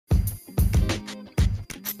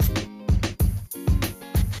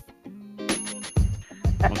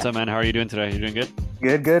What's up, man? How are you doing today? You doing good?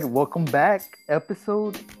 Good, good. Welcome back.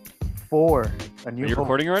 Episode 4. A Are New you Hope.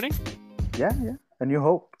 recording already? Yeah, yeah. A New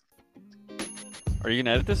Hope. Are you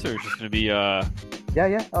gonna edit this or is it just gonna be Yeah,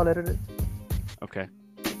 yeah. I'll edit it. okay.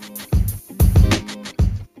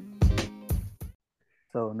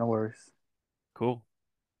 So no worries. Cool.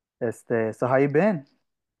 So how you been?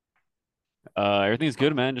 Everything's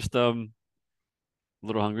good, man. Just a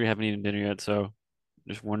little hungry, haven't eaten dinner yet, so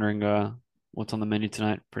just wondering what's on the menu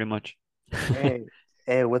tonight, pretty much. Hey,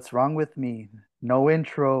 hey, what's wrong with me? No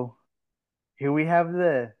intro. Here we have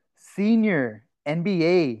the senior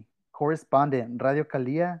NBA correspondent, Radio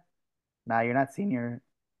Calia. Nah, you're not senior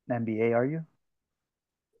NBA, are you?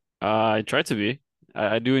 I try to be.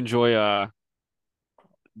 I do enjoy the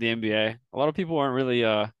NBA. A lot of people aren't really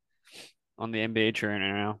on the NBA train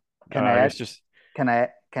right now. Can I I guess add just can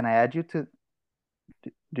I add you to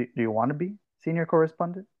do you want to be senior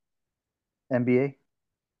correspondent NBA?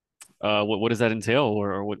 what does that entail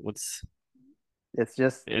or what's It's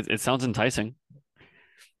just it sounds enticing.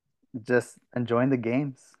 just enjoying the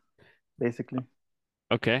games, basically.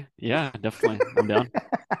 Okay. Yeah, definitely. I'm down.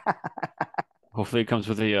 Hopefully it comes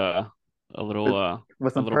with a little with,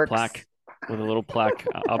 with a some little perks. plaque with a little plaque.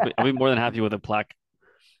 I'll be more than happy with a plaque.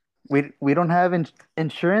 We don't have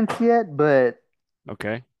insurance yet,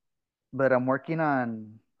 Okay. but I'm working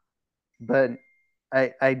on. But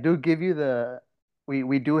I do give you the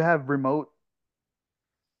we do have remote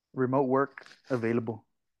work available.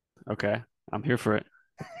 Okay. I'm here for it.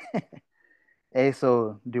 Hey,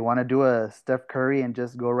 so do you want to do a Steph Curry and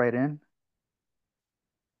just go right in?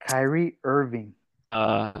 Kyrie Irving,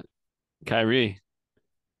 Uh Kyrie.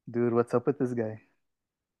 dude, what's up with this guy?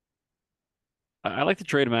 I like the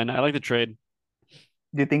trade, man. I like the trade.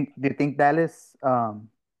 Do you think Dallas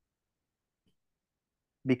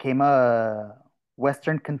became a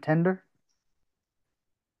Western contender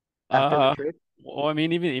after the Uh trade? well, I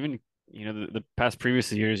mean even the past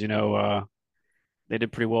previous years, they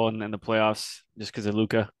did pretty well in the playoffs just because of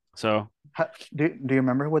Luca. So Do you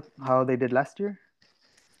remember how they did last year?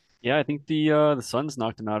 yeah, I think the Suns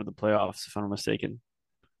knocked them out of the playoffs, if I'm not mistaken.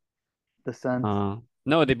 The Suns.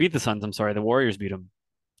 No, they beat the Suns. I'm sorry, the Warriors beat them.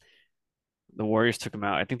 The Warriors took them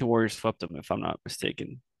out. I think the Warriors swept them, if I'm not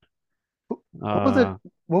mistaken. Who was it? Uh,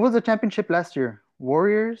 What was the championship last year?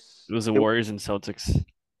 it was the It, Warriors and Celtics.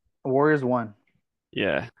 Warriors won.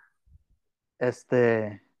 Yeah,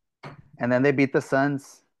 Este, and then they beat the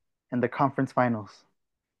Suns in the conference finals.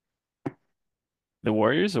 the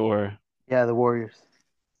Warriors or Yeah, the Warriors.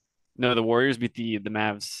 no, the Warriors beat the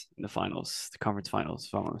Mavs in the finals, the conference finals,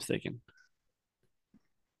 if I'm not mistaken.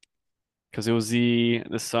 Because it was the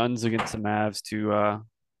Suns against the Mavs to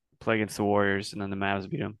play against the Warriors, and then the Mavs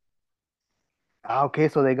beat them. Ah, okay,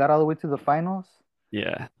 so they got all the way to the finals.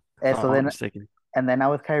 Yeah, if And I'm so not then, mistaken. and then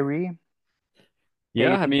now with Kyrie, hey,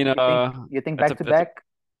 Yeah, I mean, you think that's back a to that's a back?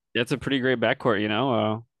 that's a pretty great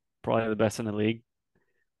backcourt, probably the best in the league.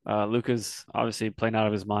 Luka's obviously playing out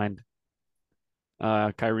of his mind.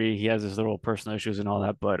 Kyrie, he has his little personal issues and all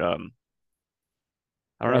that, but I don't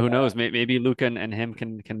know. El, Who knows? Maybe Luka and him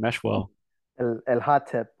can mesh well. El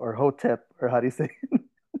Hotep or Hotep or how do you say?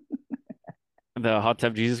 The hot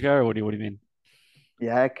tub Jesus guy, or what do you mean?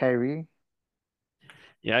 Yeah, Kyrie.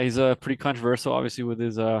 Yeah, he's pretty controversial, obviously, with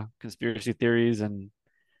his conspiracy theories, and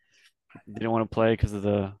didn't want to play because of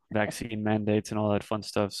the vaccine mandates and all that fun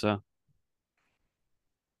stuff. So,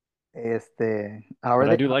 How are but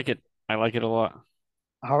I they? do like it. I like it a lot.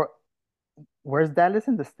 How? Where's Dallas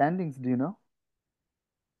in the standings? Do you know?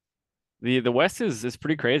 The West is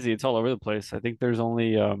pretty crazy. It's all over the place. I think there's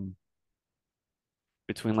only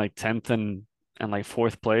between like 10th and like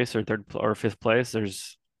fourth place or or fifth place.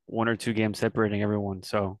 There's one or two games separating everyone,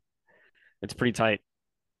 so it's pretty tight.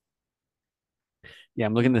 Yeah,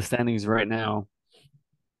 I'm looking at the standings right now.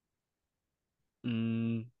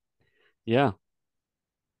 Mm, yeah,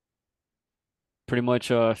 pretty much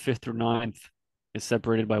fifth through ninth is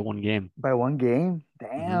separated by one game. By one game? Hmm.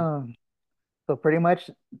 Damn. So pretty much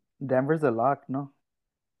Denver's a lock, no?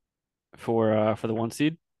 For the one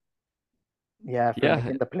seed. Yeah, for Yeah,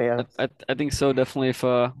 making the I, playoffs. I think so. Definitely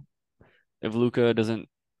if Luca doesn't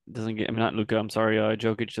get, I mean not Luca, I'm sorry,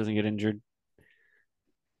 Jokic doesn't get injured,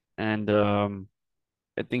 and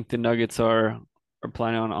I think the Nuggets are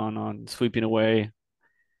planning on sweeping away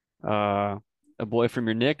uh a boy from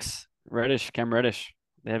your Knicks, Cam Reddish.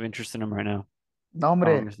 They have interest in him right now. No, If I'm not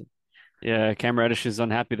hombre. mistaken. Yeah, Cam Reddish is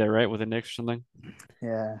unhappy there, right, with the Knicks or something.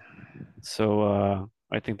 Yeah. So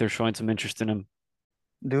I think they're showing some interest in him.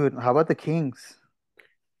 Dude, how about the Kings?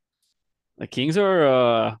 The Kings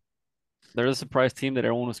are they're the surprise team that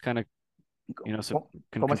everyone was kind of ¿Cómo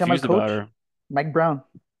se llama el confused about. coach? Or Mike Brown.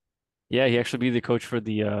 Yeah, he actually be the coach for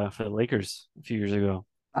the Lakers a few years ago.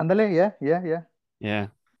 Ándale, yeah, yeah, yeah. Yeah,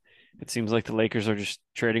 it seems like the Lakers are just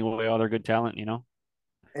trading away all their good talent, you know?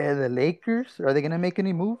 The Lakers, are they gonna make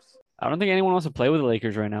any moves? I don't think anyone wants to play with the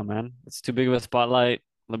Lakers right now, man. It's too big of a spotlight.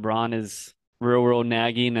 LeBron is real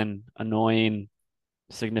nagging and annoying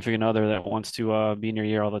significant other that wants to be near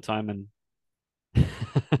you all the time and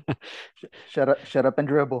Shut up and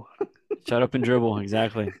dribble. shut up and dribble.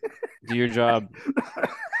 Exactly. Do your job.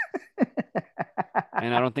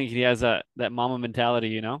 And I don't think he has that mama mentality,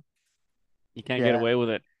 you know? He can't get Yeah. away with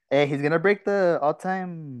it. Hey, he's gonna break the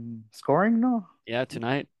all-time scoring, no? Yeah,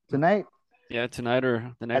 tonight. Tonight. Yeah, tonight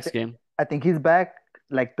or the I next think game. I think he's back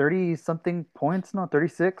like 30 something points, no,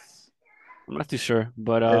 36. I'm not too sure,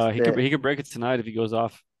 but Este, he could break it tonight if he goes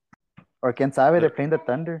off. or quién sabe, they're The, playing the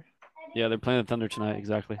Thunder. yeah, they're playing the Thunder tonight,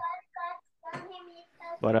 exactly.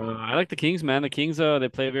 But I like the Kings, man. The Kings, they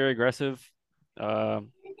play very aggressive. Uh,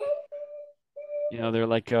 they're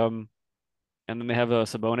like and then they have a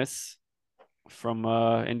Sabonis from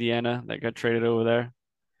Indiana that got traded over there.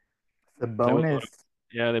 The Play with a lot of, bonus.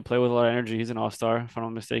 yeah, they play with a lot of energy. He's an all-star, if I'm not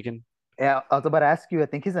mistaken. Yeah, I was about to ask you. I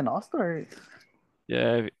think he's an all-star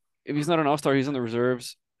Yeah, if he's not an all-star, he's on the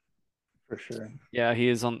reserves. for sure. Yeah,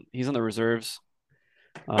 he's on the reserves.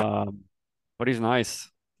 Um, but he's nice.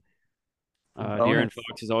 De'Aaron Bonus.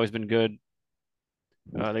 Fox has always been good.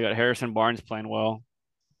 They got Harrison Barnes playing well.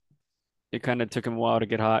 It kind of took him a while to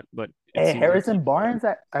get hot, but it Hey, seems like Harrison Barnes.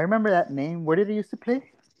 I remember that name. Where did he used to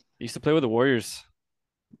play? he used to play with the Warriors.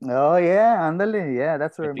 Oh yeah, ándale. Yeah,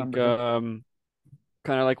 that's what I I think remember.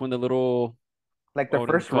 kind of like when the little Like the what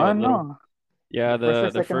do they first call it? run, Little no? yeah, The first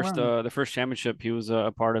or the second first run. championship he was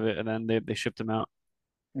a part of it, and then they shipped him out.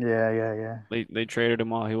 Yeah, yeah, yeah. They traded him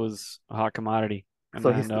while he was a hot commodity, and So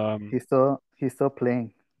then he's still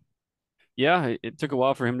playing. yeah, it took a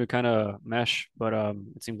while for him to kind of mesh, but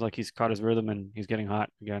it seems like he's caught his rhythm and he's getting hot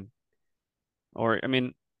again. Or I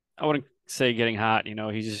mean, I wouldn't say getting hot.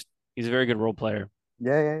 He's a very good role player.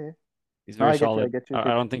 Yeah, yeah, yeah. He's No, very I get you. I solid. get you. I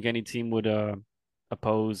Get don't you. think any team would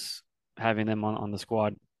oppose having them on the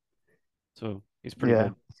squad. So he's pretty Yeah.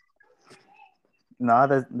 good. No,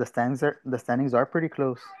 the standings are pretty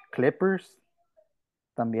close. Clippers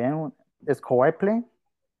también. Is Kawhi playing?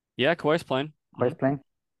 Yeah, Kawhi's playing. Kawhi's playing.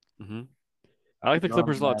 Hmm I like the No,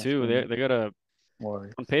 Clippers a lot Mavs too. playing They got a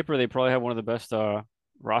on Warriors. paper they probably have one of the best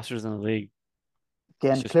rosters in the league.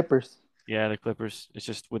 It's Again, just Clippers. yeah, the Clippers. It's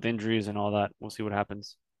just with injuries and all that. We'll see what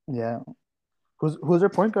happens. Yeah. Who's their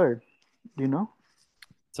point guard? Do you know?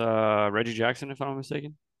 It's Reggie Jackson, if I'm not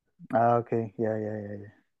mistaken. Ah, okay. Yeah, yeah, yeah,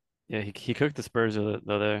 yeah. Yeah, he cooked the Spurs the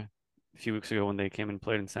other a few weeks ago when they came and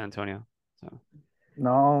played in San Antonio. So No,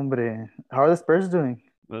 hombre. How are the Spurs doing?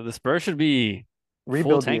 the Spurs should be full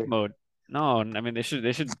Rebuild tank year. mode. No, I mean they should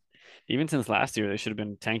even since last year they should have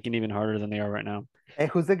been tanking even harder than they are right now. Hey,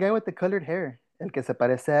 who's the guy with the colored hair? El que se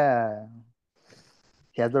parece a.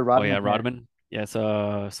 He has the Oh yeah, Rodman hair. Rodman. Yeah, it's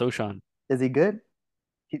Sochan. Is he good?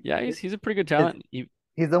 He, Yeah, he's a pretty good is, talent.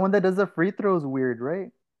 he's the one that does the free throws weird,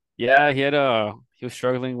 right? Yeah, he was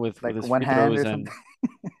struggling with Like his one free hand throws or something. and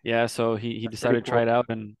yeah, so he That's pretty decided to try it cool. out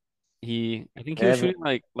and I think he was Yeah, shooting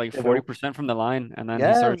like if it, 40% from the line and then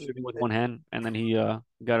he yeah, started shooting with one hand and then he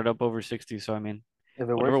got it up over 60. So I mean, if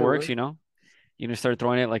it whatever works, it works, works. You can start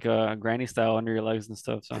throwing it like a granny style under your legs and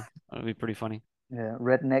stuff. So that'd be pretty funny. Yeah,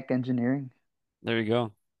 redneck engineering, There you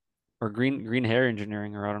go. Or green hair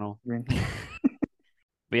engineering, or I don't know. green hair.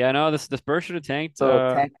 But yeah, no, this the Spurs should have tanked.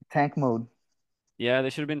 So tank mode. Yeah, they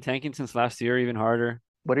should have been tanking since last year, even harder.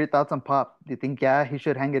 What are your thoughts on Pop? Do you think yeah he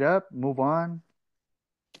should hang it up, move on,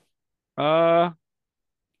 I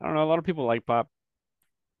don't know. A lot of people like Pop.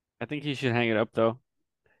 I think he should hang it up though.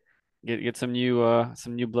 Get some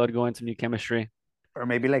new blood going, some new chemistry. or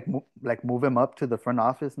maybe like move him up to the front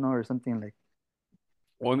office, no, or something like.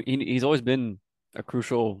 Well, he's always been a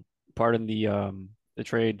crucial part in the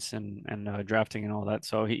trades and drafting and all that.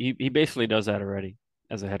 So he basically does that already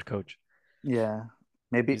as a head coach. Yeah,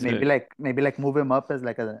 maybe He's a maybe like move him up as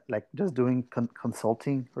like a like just doing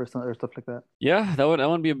consulting or some or stuff like that. yeah, that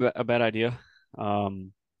wouldn't be a bad idea.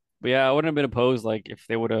 Um, but yeah, I wouldn't have been opposed like if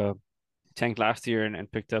they would have tanked last year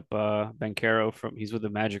and picked up Bankero from he's with the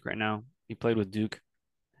Magic right now. He played with Duke.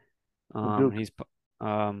 With Um, Duke. he's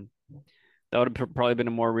um that would have probably been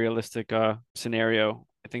a more realistic scenario.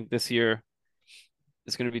 I think this year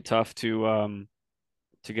it's going to be tough to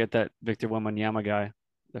get that Victor Wembanyama guy,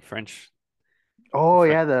 the French, the Oh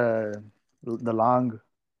French. yeah, the long.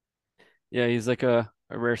 Yeah, he's like a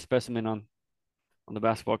rare specimen on the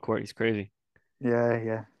basketball court. He's crazy. Yeah,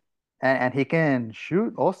 yeah, and he can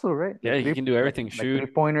shoot also, right? Yeah, he can do everything. Like three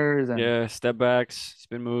Shoot, pointers and yeah, step backs,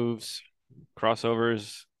 spin moves,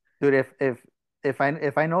 crossovers. Dude, if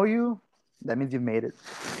I know you, that means you've made it.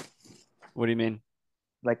 What do you mean?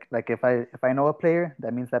 Like if I know a player,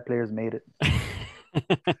 that means that player's made it.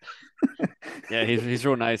 Yeah, he's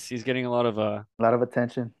real nice. He's getting A lot of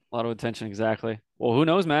attention. a lot of attention, exactly. Well, who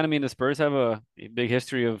knows, man? I mean, the Spurs have a big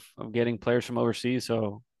history of getting players from overseas,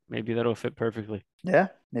 so maybe that'll fit perfectly. Yeah,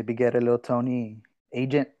 maybe get a little Tony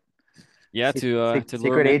agent, Yeah, to lure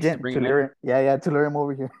secret him in, to agent bring to him in. lure. Yeah, yeah, to lure him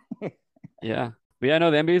over here. Yeah. But yeah,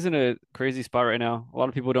 no, the NBA is in a crazy spot right now. A lot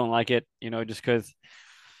of people don't like it, just because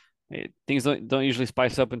things don't usually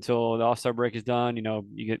spice up until the All-Star break is done.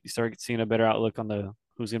 You start seeing a better outlook on the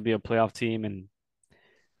who's going to be a playoff team and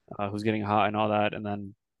who's getting hot and all that. And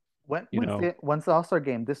then, When you when's know, the All-Star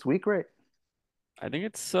game this week, right? I think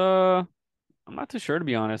I'm not too sure to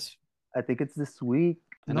be honest. I think it's this week.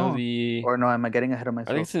 I know No, the or no, am I getting ahead of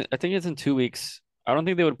I think myself? I think it's in 2 weeks. I don't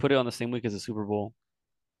think they would put it on the same week as the Super Bowl.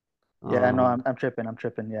 Yeah, no, Um, I'm tripping. I'm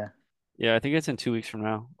tripping. Yeah, yeah, I think it's in 2 weeks from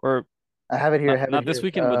now, or I have it here. I have it not this here.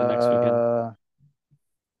 weekend, but the next weekend,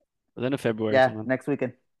 but then of February or Yeah, something. next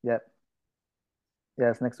weekend. Yeah,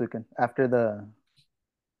 yeah, it's next weekend after the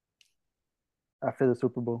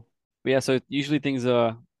Super Bowl. But yeah, so usually things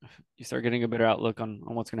you start getting a better outlook on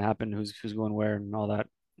what's going to happen, who's going where, and all that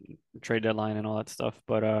trade deadline and all that stuff.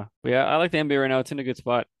 But yeah, I like the NBA right now. It's in a good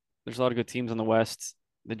spot. There's a lot of good teams on the West.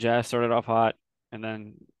 The Jazz started off hot, and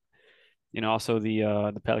then also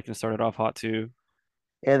the Pelicans started off hot too.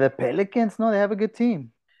 Yeah, the Pelicans. No, they have a good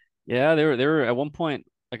team Yeah, they were at one point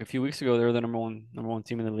like a few weeks ago they were the number one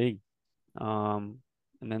team in the league. Um,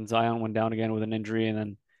 and then Zion went down again with an injury, and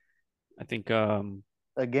then I think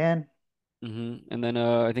again. and then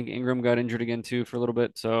I think Ingram got injured again too for a little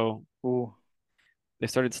bit. So Ooh. they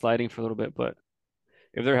started sliding for a little bit, but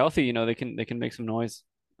if they're healthy, they can make some noise.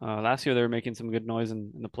 Last year they were making some good noise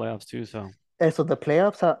in the playoffs too. So And so the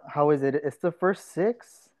playoffs, how is it? It's the first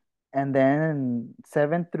six, and then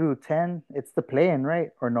 7 through 10, it's the play-in, right?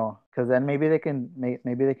 Or no? Because then maybe they can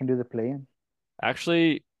do the play-in.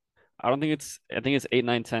 actually, I think it's 8,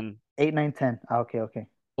 9, 10, 8, 9, 10. Ah, okay, okay.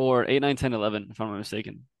 or 8, 9, 10, 11, if I'm not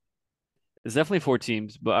mistaken. It's definitely four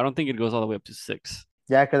teams, but I don't think it goes all the way up to six.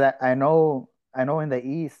 Yeah, because I know in the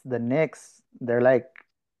East, the Knicks, they're like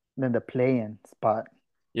in the play-in spot.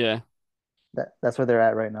 Yeah. That's where they're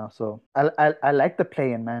at right now. So I like the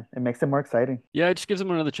play-in, man. It makes it more exciting. Yeah, it just gives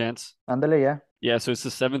them another chance. Andale, yeah. Yeah, so it's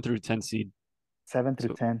the 7 through 10 seed. Seven through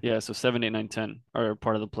So ten. yeah, so 7, 8, 9, 10 are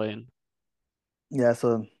part of the play-in. Yeah,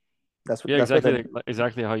 so that's Yeah, that's what exactly, the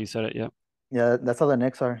exactly how you said it. Yeah. yeah, that's how the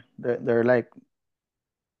Knicks are. They're like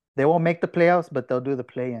they won't make the playoffs, but they'll do the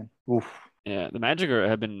play-in. Oof. Yeah, the Magic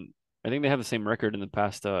have been. I think they have the same record in the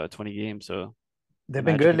past 20 games. So the They've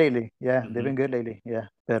been Magic. good lately. Yeah, they've Hmm. been good lately. Yeah.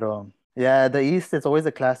 But yeah, the East it's always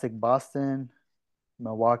a classic. Boston,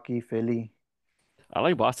 Milwaukee, Philly. I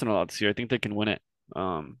like Boston a lot this year. I think they can win it.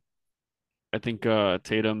 Um, I think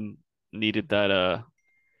Tatum needed The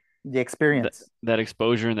that experience, that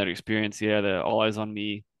exposure and that experience. Yeah, the all eyes on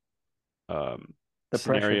me the pressure.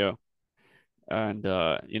 scenario. And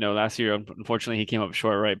last year unfortunately he came up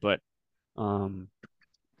short, right? But um,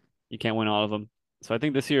 you can't win all of them. So I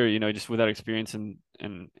think this year, just with that experience and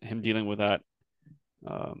him dealing with that,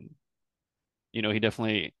 um, he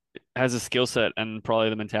definitely has a skill set and probably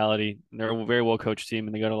the mentality. They're a very well coached team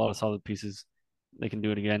and they got a lot of solid pieces. They can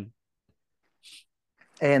do it again.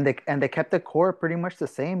 And they kept the core pretty much the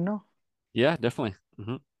same, no? Yeah, definitely.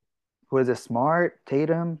 Who is it? Smart,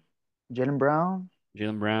 Tatum, Jalen Brown,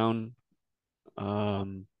 Jalen Brown,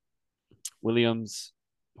 um, Williams,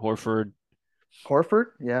 Horford. Horford.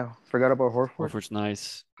 Yeah, forgot about Horford. Horford's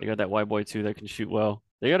nice. They got that white boy too that can shoot well.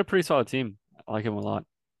 They got a pretty solid team. I like him a lot.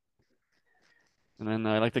 And then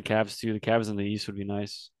I like the Cavs too. The Cavs in the East would be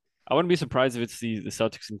nice. I wouldn't be surprised if it's the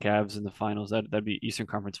Celtics and Cavs in the finals. That'd be Eastern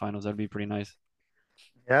Conference Finals. That'd be pretty nice.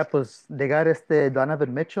 Yeah, pues they got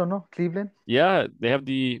Donovan Mitchell, no? Cleveland. Yeah,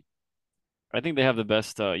 I think they have the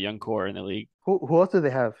best young core in the league. Who else do they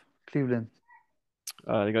have? Cleveland.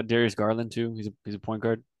 They got Darius Garland too. He's a point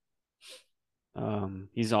guard.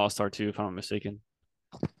 He's an all-star too, if I'm not mistaken.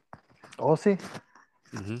 Oh, see.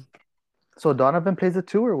 Hmm. So Donovan plays the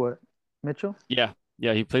two or what? Mitchell? Yeah,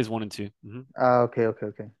 yeah, he plays 1 and 2. Ah, okay, okay,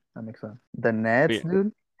 okay. That makes sense. The Nets, But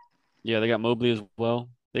dude. yeah, they got Mobley as well.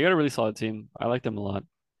 They got a really solid team. I like them a lot.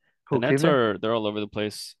 The Who, Nets Cleveland? they're all over the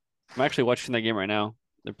place. I'm actually watching that game right now.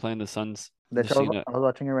 They're playing the Suns. I'm That just show, I seeing was, it. I was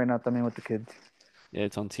watching it right now, también with the kids. Yeah,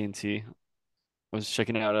 it's on TNT. I was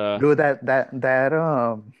checking out Dude,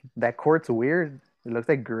 that court's weird. It looks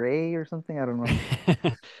like gray or something. I don't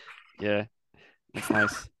know. yeah, it's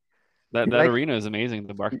nice. That You that like arena is amazing,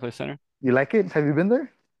 the Barclays Center. you like it? Have you been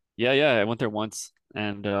there? Yeah, yeah, I went there once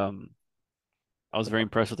and I was very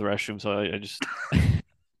impressed with the restroom, so I just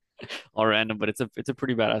all random, but it's a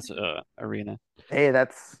pretty badass arena. Hey,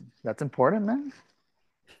 that's important, man.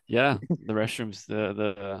 Yeah, the restrooms,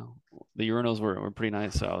 the urinals were pretty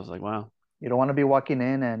nice. So I was like, wow. You don't want to be walking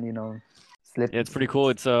in and slip, Yeah, it's pretty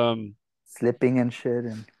cool. slipping and shit,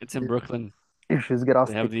 and It's in Brooklyn. your shoes get all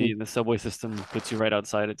They have sticky. the subway system puts you right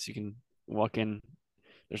outside it, so you can walk in.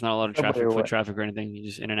 There's not a lot of Subway traffic, or foot what? traffic or anything. You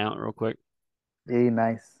just in and out real quick. Hey,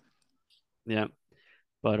 nice. Yeah,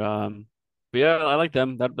 but but yeah, I like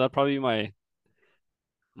them. That probably be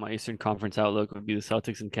my Eastern Conference outlook would be the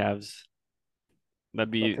Celtics and Cavs.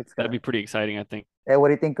 Celtics That'd got. be pretty exciting, I think. Hey, what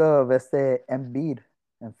do you think of Embiid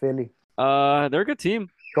and Philly? They're a good team.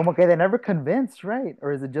 Como que they never convinced, right?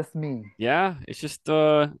 Or is it just me? Yeah, it's just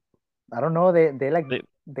I don't know. They like they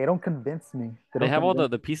they don't convince me. They they don't have all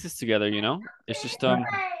convince. the pieces together, you know? It's just it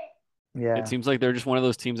Yeah, seems like they're just one of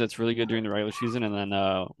those teams that's really good during the regular season, and then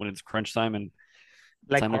when it's crunch time and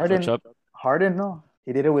it's like time to clutch Harden. up, Harden, no,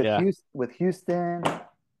 he did it with yeah. Houston.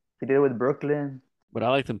 He did it with Brooklyn. But I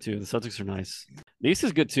like them too. The Celtics are nice. The East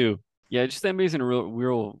is good too. Yeah, just the NBA's in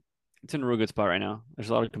a it's in a real good spot right now. There's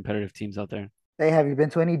a lot of competitive teams out there. Hey, have you been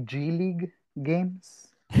to any G League games?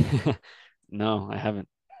 No, I haven't.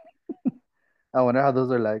 I wonder how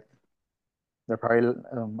those are like. They're probably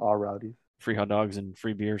all rowdies Free hot dogs and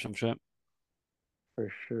free beer or some shit. for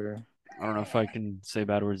sure. I don't know if I can say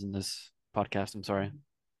bad words in this podcast. I'm sorry.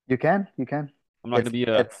 You can. I'm not gonna be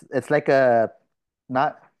a It's like a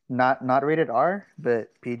not rated R, but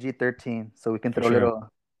PG-13, so we can for throw sure.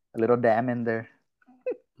 a little damn in there.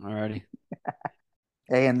 Alrighty.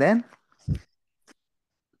 Hey, and then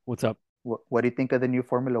What's up? what do you think of the new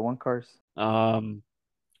Formula One cars? Um,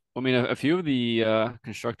 I mean, a few of the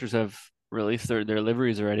constructors have released their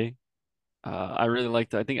liveries already. I really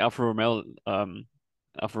liked. I think Alfa Romero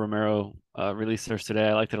released theirs today.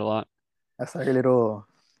 I liked it a lot. I saw your little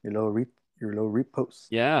re your little repost.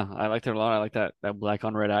 Yeah, I liked it a lot. I like that black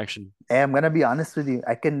on red action. Hey, I'm gonna be honest with you.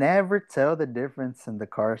 I can never tell the difference in the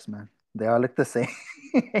cars, man. They all look the same.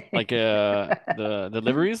 Like the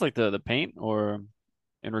liveries, like the paint, or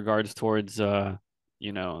in regards towards the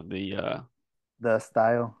The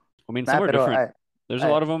style. I mean, Nah, some are pero different. There's a I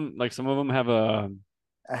lot of them. Like some of them have a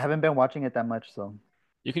I haven't been watching it that much, so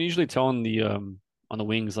you can usually tell on the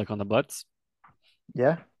wings, like on the butts.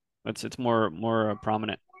 yeah. It's more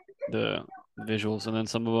prominent the visuals, and then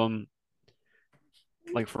some of them,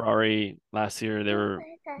 like Ferrari last year, they were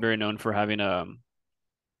very known for having on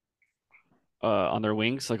their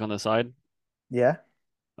wings, like on the side, Yeah.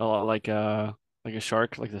 a lot like a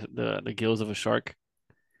shark, like the gills of a shark.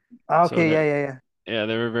 Ah, So okay, yeah, yeah, yeah. yeah,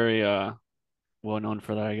 they were very well known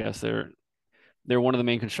for that, I guess. They're one of the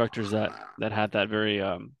main constructors that had that very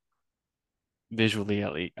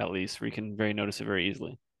visually at least where you can very notice it very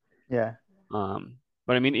easily. Yeah.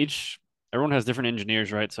 But I mean everyone has different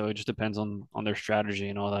engineers, right? So it just depends on their strategy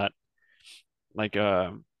and all that. Like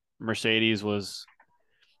Mercedes was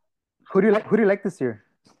Who do you like this year?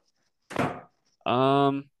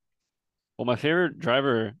 um well, my favorite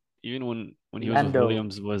driver even when he was with Lando.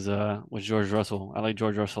 Williams was George Russell. I like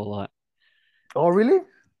George Russell a lot. Oh, really?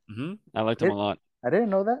 I liked him a It, lot. I didn't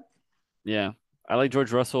know that. Yeah. I like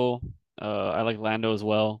George Russell. I like Lando as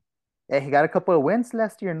well. Yeah, he got a couple of wins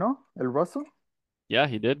last year, no? El Russell? Yeah,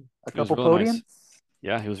 he did. A He was couple real nice. podiums.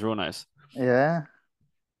 Yeah, he was real nice. Yeah.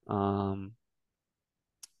 Um,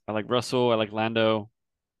 I like Russell. I like Lando.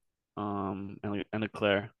 And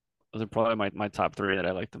Leclerc. Those are probably my top three that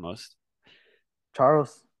I like the most.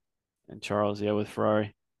 Charles. And Charles, yeah, with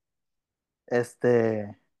Ferrari.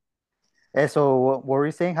 Este. So what were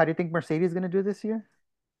you saying? How do you think Mercedes is gonna do this year?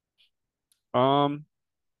 Um,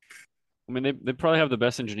 I mean they probably have the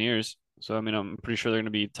best engineers. So I mean I'm pretty sure they're gonna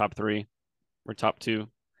be top three or top two.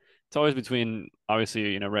 It's always between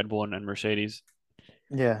obviously, Red Bull and Mercedes.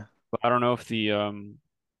 Yeah. But I don't know if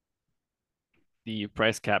the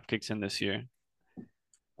price cap kicks in this year.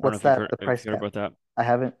 I don't know What's if you've that? heard The if price you heard cap? about that. I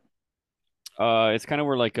haven't. It's kind of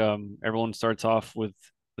where like everyone starts off with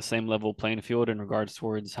the same level playing field in regards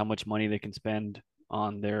towards how much money they can spend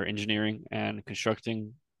on their engineering and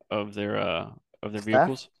constructing of their Staff?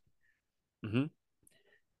 vehicles. hmm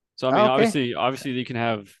So I Ah, mean, okay. obviously you can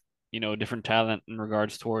have different talent in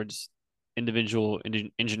regards towards individual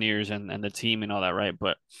engineers and the team and all that, right?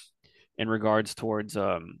 But in regards towards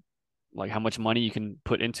like how much money you can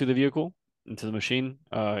put into the vehicle, into the machine,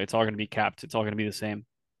 it's all going to be capped. It's all going to be the same.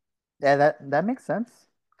 Yeah, that makes sense.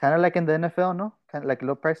 Kind of like in the NFL, no? Kind of like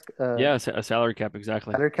low price Yeah, a salary cap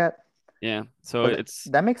exactly. salary cap. Yeah. So But it's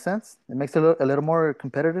that makes sense. It makes it a little more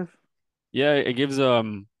competitive. yeah, it gives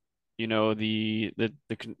the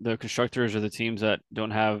constructors or the teams that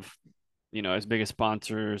don't have as big as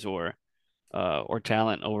sponsors or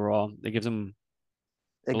talent overall. It gives them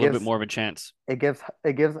It a little bit gives more of a chance. it gives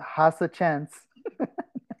Haas a chance.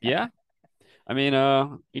 Yeah. I mean,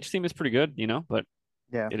 each team is pretty good, but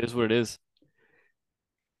Yeah. it is what it is.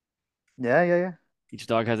 Yeah, yeah, yeah. Each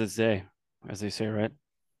dog has its day, as they say, right?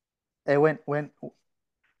 Hey, when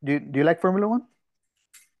do you like Formula One?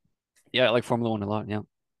 Yeah, I like Formula One a lot. Yeah.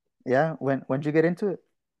 Yeah. When did you get into it?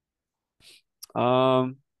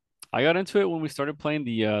 Um, I got into it when we started playing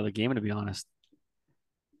the game, to be honest.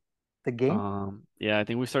 The game? Yeah, I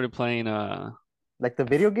think we started playing Like the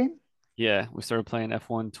video F game? yeah, we started playing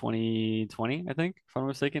F1 2020, I think, if I'm not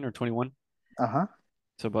mistaken, or 21. Uh-huh.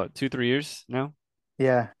 So about 2, 3 years now.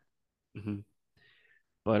 Yeah. hmm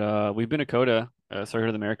But we've been to Coda, Circuit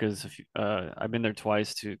of the Americas. I've been there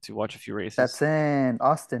twice to watch a few That's races. in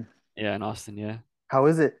Austin. Yeah, in Austin. Yeah, How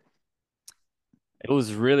is it? it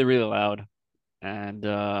was really really loud, and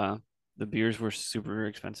the beers were super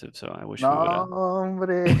expensive. So I wish we would No, have.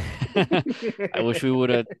 hombre. I wish we would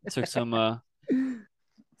have took Some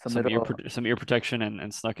little some ear protection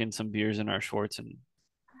and snuck in some beers in our shorts and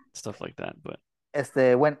stuff like that. But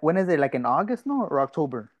when is it? Like in August, no, or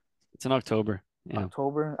October? it's in October. Yeah,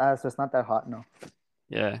 October. So it's not that hot, no.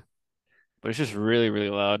 yeah. But it's just really really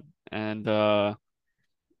loud, and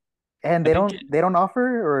And I they think don't they don't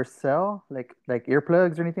offer or sell like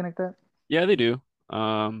earplugs or anything like that. yeah they do.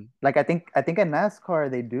 Like I think in NASCAR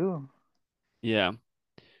they do. Yeah,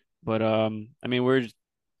 but I mean we're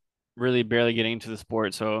really barely getting into the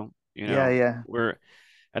sport, so Yeah, yeah. we're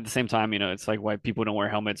at the same time, it's like why people don't wear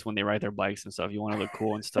helmets when they ride their bikes and stuff. You want to look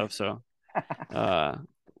cool and stuff. So uh,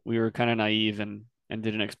 we were kind of naive and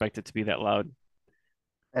didn't expect it to be that loud.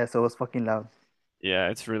 Yeah, so it was fucking loud. Yeah,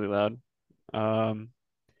 it's really loud. Um,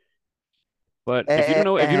 but if you don't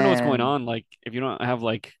know what's going And on, like if you're not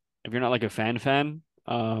like a fan,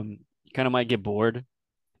 you kind of might get bored.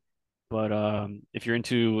 But if you're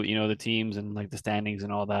into the teams and like the standings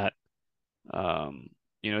and all that, um,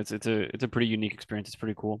 it's a pretty unique experience. It's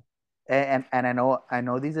pretty cool. and I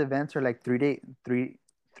know these events are like 3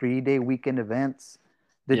 day weekend events.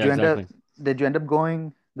 Did Yeah, you end up exactly. did you end up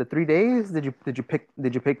going the 3 days? Did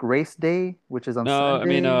you pick race day, which is on No, I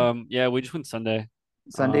mean, Sunday? yeah, we just went Sunday.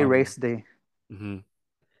 Sunday Um, race day. mhm.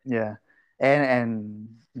 Yeah. And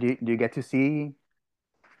do you get to see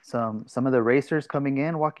some of the racers coming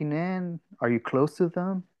in, walking in? Are you close to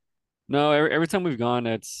them? No, every time we've gone,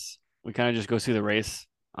 we kind of just go see the race.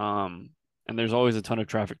 Um, and there's always a ton of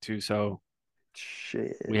traffic too, so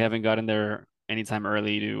we Shit. haven't gotten there anytime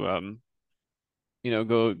early to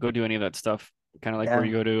go do any of that stuff. Kind of like where Yeah.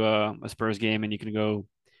 you go to a Spurs game and you can go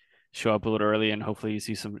show up a little early and hopefully you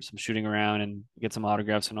see some shooting around and get some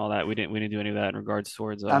autographs and all that. We didn't do any of that in regards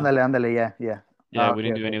towards Ándale, ándale, yeah, yeah. yeah, we Okay,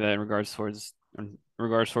 didn't do okay. any of that in regards towards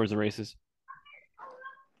the races.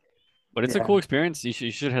 But it's a Yeah. cool experience. You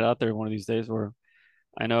should head out there one of these days. Where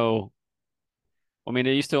I know, I mean,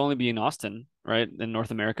 it used to only be in Austin, right, in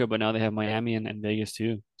North America, but now they have Miami and Vegas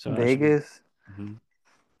too. So that should be. Vegas. hmm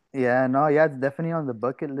Yeah, no, yeah, it's definitely on the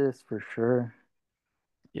bucket list for sure.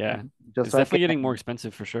 Yeah, Just it's so I definitely getting more can.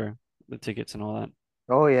 expensive for sure. The tickets and all that.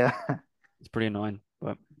 Oh yeah, It's pretty annoying,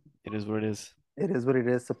 but it is what it is. it is what it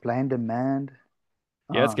is. Supply and demand.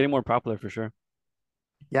 Yeah, it's Uh, getting more popular for sure.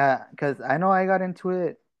 yeah, because I know I got into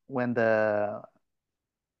it when the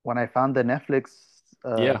when I found the Netflix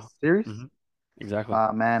Yeah. series. hmm Exactly.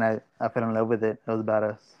 Man, I fell in love with it. It was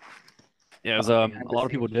badass. Yeah, it was, Behind a the lot of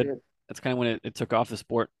scenes people did. shit. That's kind of when it took off the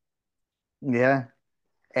sport. Yeah,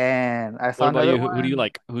 and I What saw about another you? Who do you one.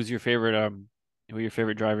 like? Who are your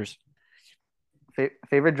favorite drivers?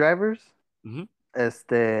 Favorite drivers. hmm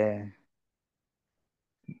Este,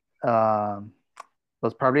 um,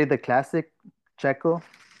 was probably the classic Checo,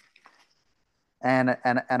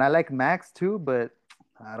 and I like Max too, but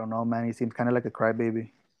I don't know, man. He seems kind of like a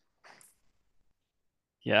crybaby.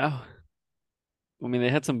 Yeah. I mean, they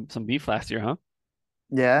had some beef last year, huh?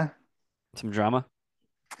 Yeah, Some drama.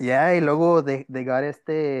 yeah. Y luego they got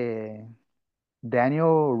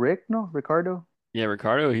Daniel no, Ricardo. Yeah,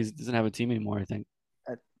 Ricardo, he doesn't have a team anymore, I think.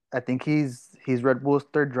 I, I think he's Red Bull's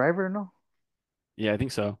third driver, no. Yeah, I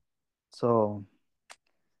think so.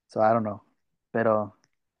 So I don't know, pero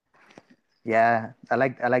yeah, I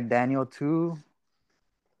like Daniel too,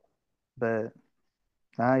 but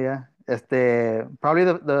yeah. Probably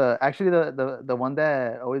the actually the one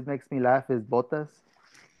that always makes me laugh is Botas.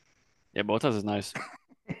 Yeah, Bottas is nice.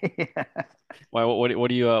 Yeah. Why? What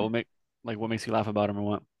do you what makes you laugh about him or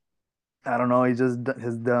what? I don't know. He just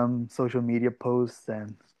his dumb social media posts,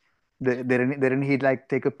 and didn't he like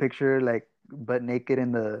take a picture like butt naked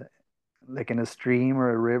in the like in a stream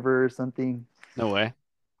or a river or something? No way.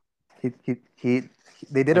 He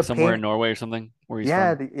they did a Like somewhere in paint. Norway or something where he's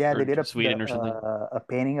Yeah, from, yeah, they or did Sweden or something. a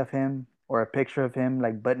painting of him or a picture of him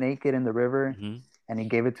like butt naked in the river, Hmm. and he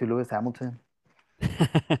gave it to Lewis Hamilton.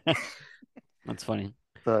 That's funny.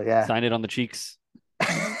 So yeah, Signed it on the cheeks.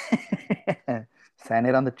 sign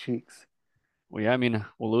it on the cheeks. Well, yeah, I mean,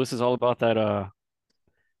 well, Lewis is all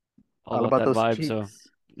All about about that those vibe. So cheeks.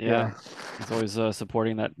 yeah, Yeah, he's always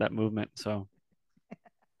supporting that movement. So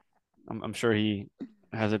I'm sure he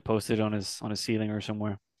has it posted on his ceiling or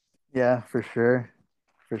somewhere. yeah, for sure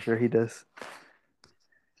he does.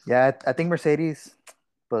 Yeah, I think Mercedes,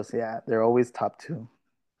 but yeah, they're always top two.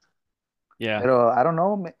 Yeah, But I don't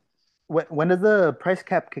know. When does the price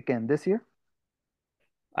cap kick in this year?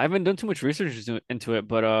 I haven't done too much research into it,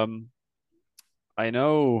 but I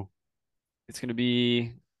know it's gonna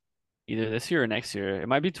be either this year or next year. It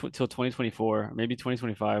might be tw till 2024, maybe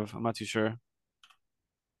 2025. I'm not too sure.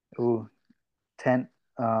 Ooh, 10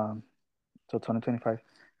 um so 2025.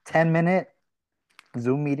 10-minute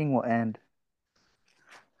Zoom meeting will end.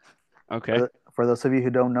 Okay. For those of you who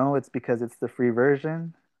don't know, it's because it's the free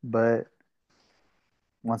version, but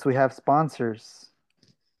once we have sponsors,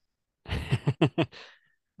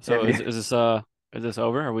 So every is this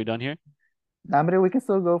over? Are we done here? I mean, we can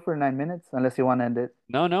still go for 9 minutes unless you want to end it.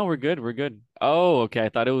 No, no, we're good. We're good. Oh, okay. I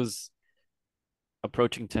thought it was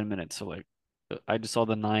approaching 10 minutes. So like I just saw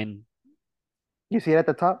the nine. You see it at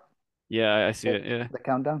the top? Yeah, I see it. Yeah. The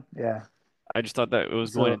countdown? Yeah. I just thought that it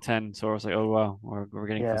was going So to 10. So I was like, oh wow, we're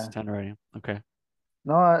getting close to yeah. 10 already. Okay.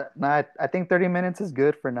 No, no, I think 30 minutes is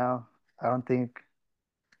good for now. I don't think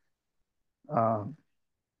um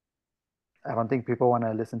I don't think people want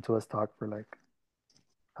to listen to us talk for like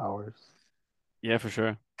hours. Yeah, for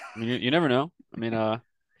sure. I mean, you never know. I mean,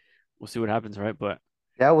 we'll see what happens, right? But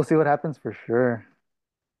Yeah, we'll see what happens for sure.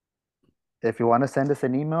 If you want to send us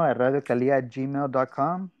an email at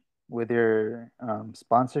radiocalia@gmail.com with your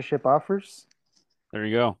sponsorship offers there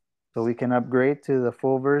you go. so we can upgrade to the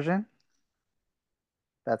full version,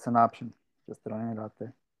 that's an option. Just throwing it out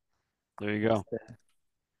there. There you go. Este,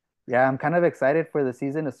 yeah, I'm kind of excited for the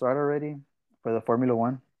season to start already for the Formula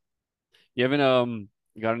One. You haven't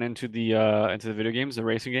gotten into the video games, the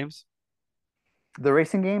racing games? The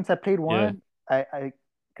racing games, I played Yeah. one. I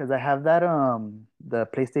because I have that the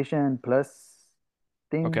PlayStation Plus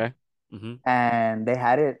thing, Okay. Mm-hmm. and they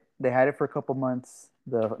had it for a couple months,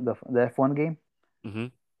 the F1 game. Mm-hmm.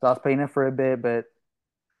 So I was playing it for a bit, but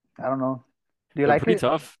I don't know. Do you They're like pretty it?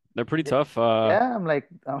 tough. They're pretty Yeah, tough. yeah, I'm like,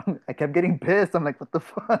 I kept getting pissed. I'm like, what the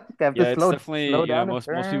fuck? I have to Yeah, it's definitely, slow down and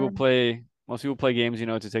turn. most people play games,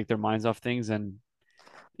 to take their minds off things, and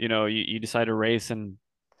you decide to race, and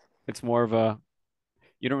it's more of a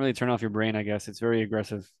you don't really turn off your brain, I guess. It's very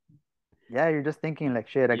aggressive. Yeah, you're just thinking like,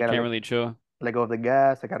 shit, I You gotta can't really chill. let go of the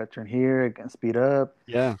gas. I gotta turn here. I can speed up.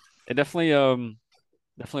 Yeah. It definitely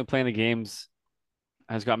playing the games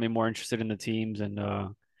has got me more interested in the teams and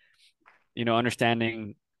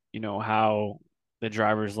understanding, how the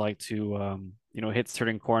drivers like to hit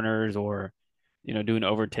certain corners or doing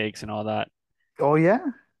overtakes and all that. Oh yeah.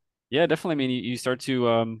 Yeah, definitely. I mean, you start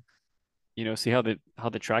to see how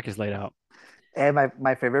the track is laid out. And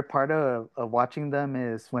my favorite part of watching them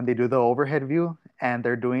is when they do the overhead view and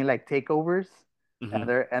they're doing like takeovers Hmm.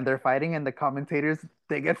 and they're fighting and the commentators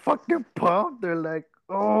they get fucking pumped. They're like,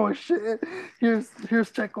 oh shit, here's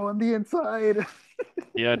Checo on the inside.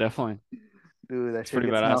 Yeah, definitely. Dude, that It's shit pretty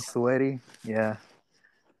gets me all badass. sweaty. Yeah,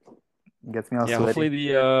 gets me all Yeah, sweaty.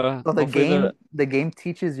 So hopefully the game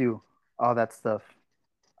teaches you all that stuff.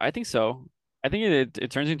 I think so. I think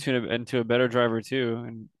it turns into a better driver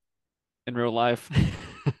too in real life.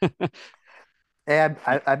 And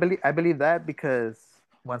I believe that because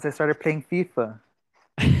once I started playing FIFA,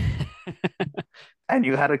 I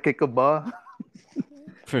knew how to kick a ball.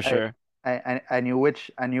 For I, sure. I knew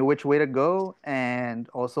which way to go, and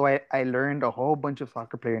also I learned a whole bunch of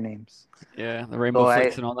soccer player names. Yeah, the rainbow So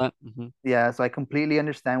flicks and all that. Hmm. yeah, so I completely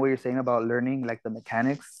understand what you're saying about learning like the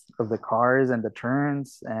mechanics of the cars and the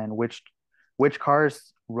turns and which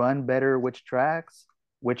cars run better, which tracks,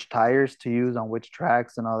 which tires to use on which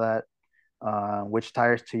tracks and all that, which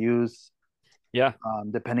tires to use Yeah,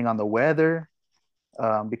 depending on the weather.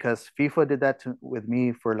 Because FIFA did that with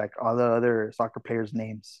me for like all the other soccer players'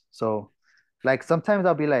 names. So, like sometimes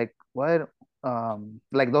I'll be like, what?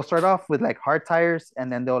 Like they'll start off with like hard tires,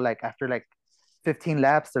 and then they'll like after like 15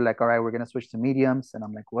 laps, they're like, all right, we're gonna switch to mediums, and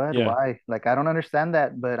I'm like, what? yeah, Why? Like I don't understand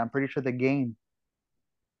that, but I'm pretty sure the game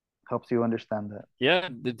helps you understand that. yeah.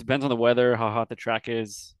 It depends on the weather, how hot the track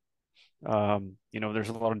is. There's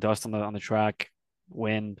a lot of dust on the track,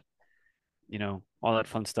 wind, all that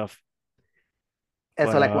fun stuff. And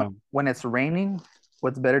But so like when it's raining.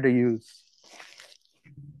 What's better to use?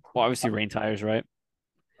 Well, obviously rain tires, right?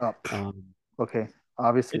 Oh, Um, okay, it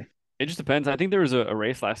obviously. it just depends. I think there was a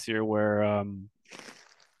race last year where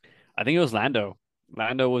I think it was Lando.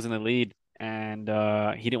 Lando was in the lead, and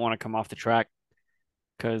he didn't want to come off the track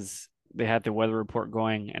because they had the weather report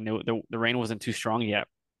going, and the rain wasn't too strong yet,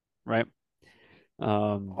 right?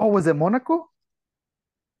 Um, Oh, was it Monaco?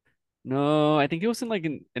 no, I think it was in like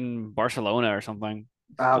in Barcelona or something.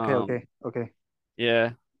 Ah, okay, Um, okay, okay.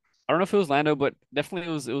 yeah, I don't know if it was Lando, but definitely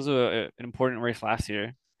it was an important race last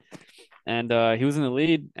year. And he was in the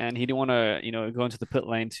lead, and he didn't want to, go into the pit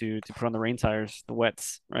lane to put on the rain tires, the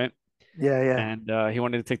wets, right? Yeah, yeah. And he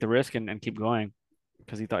wanted to take the risk and keep going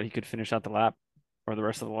because he thought he could finish out the lap or the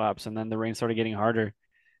rest of the laps. And then the rain started getting harder,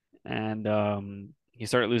 and he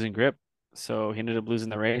started losing grip, so he ended up losing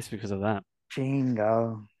the race because of that.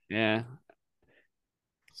 Chingo. Yeah,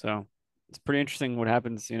 so it's pretty interesting what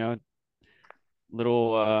happens.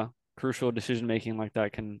 Little crucial decision making like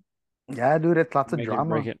that Yeah, dude, it's lots can of make it or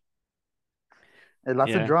break drama. it. It's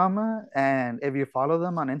lots of Yeah, drama, and if you follow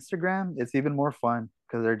them on Instagram, it's even more fun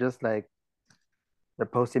because they're just like they're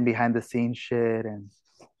posting behind the scenes shit, and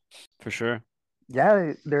for sure.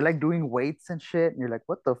 yeah, they're like doing weights and shit, and you're like,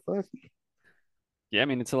 what the fuck? Yeah, I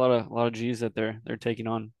mean it's a lot of G's that they're taking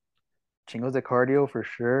on. Chingos de cardio for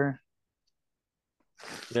sure.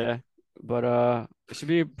 Yeah, but it should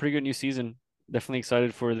be a pretty good new season. Definitely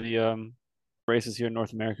excited for the races here in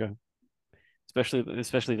North America,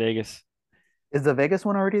 especially Vegas. Is the Vegas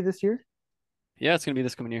one already this year? Yeah, it's gonna be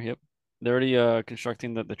this coming year. Yep, they're already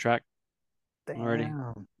constructing the track already.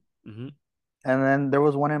 Damn. Hmm. And then there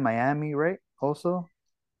was one in Miami, right? Also,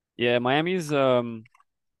 Yeah, Miami's kind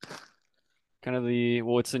of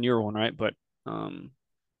it's the newer one, right? But um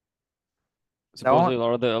that supposedly one.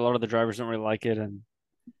 a lot of the drivers don't really like it, and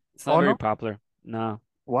it's not Oh very no, popular. No.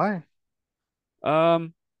 why?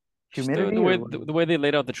 Um, just the Humidity the or way what? the way they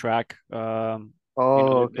laid out the track.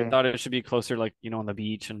 Oh, They okay, thought it should be closer, like on the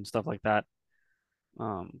beach and stuff like that.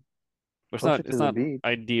 But it's closer not to it's the not beach.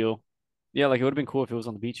 ideal. Yeah, like it would have been cool if it was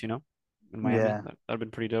on the beach, in Miami. Yeah, That'd have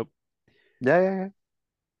been pretty dope. yeah, yeah, yeah.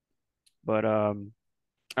 But I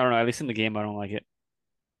don't know. At least in the game, I don't like it.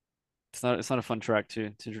 It's not a fun track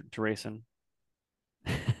to race in.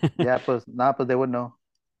 Yeah, but nah, but they would know.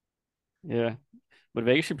 Yeah, but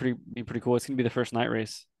Vegas should be pretty cool. It's gonna be the first night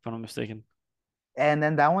race, if I'm not mistaken. And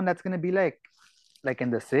then that one that's gonna be like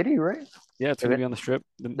in the city, right? Yeah, it's They're gonna gonna, be on the strip,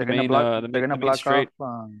 they're gonna block they're gonna the main block off straight.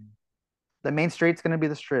 the main straight's gonna be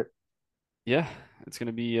the strip. Yeah, it's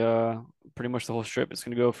gonna be pretty much the whole strip. It's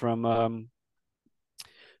gonna go from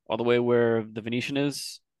all the way where the Venetian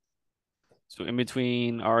is, so in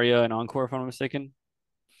between Aria and Encore, if I'm not mistaken,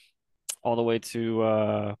 all the way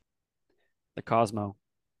to the Cosmo.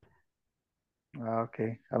 Ah,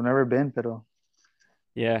 okay, I've never been, but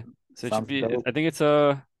Yeah. So it should sounds be. dope. I think it's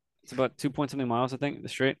about 2 point something miles. I think the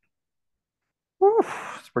straight.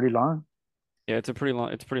 Oof, it's pretty long. Yeah, it's a pretty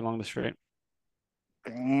long. It's pretty long the straight.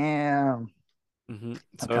 Damn, I'm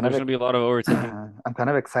So kind of there's gonna be a lot of overtaking. I'm kind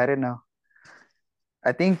of excited now.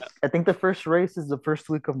 I think the first race is the first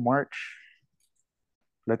week of March.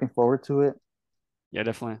 Looking forward to it. Yeah,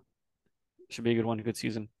 definitely. Should be a good one. A good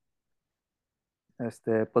season.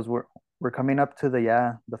 Pues we're coming up to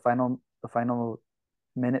the final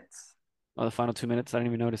minutes. Oh, the final 2 minutes. I didn't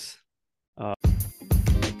even notice. Uh,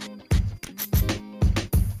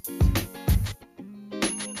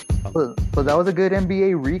 But that was a good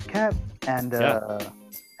NBA recap and yeah.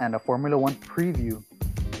 and a Formula One preview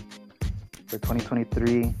for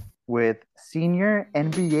 2023 with senior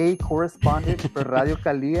NBA correspondent for Radio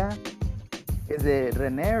Calia. Is it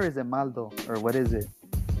Rene or is it Maldo or what is it?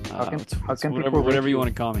 How can how it's can people whatever reach you you? want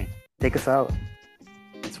to call me. Take us out.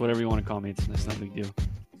 It's whatever you want to call me. It's not a big deal.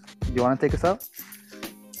 You want to take us out?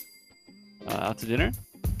 Out to dinner?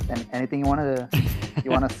 And anything you wanna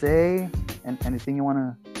say? And anything you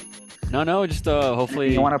wanna No. Just anything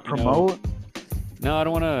hopefully you wanna promote? No, I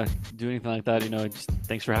don't want to do anything like that. Just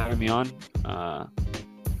thanks for having me on.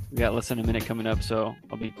 We got less than a minute coming up, so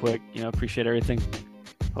I'll be quick. Appreciate everything.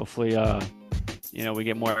 Hopefully, we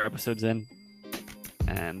get more episodes in,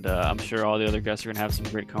 and I'm sure all the other guests are gonna have some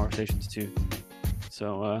great conversations too.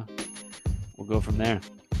 So we'll go from there.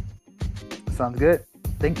 Sounds good.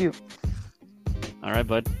 Thank you. All right,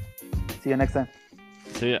 bud. See you next time.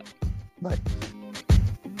 See ya. Bye.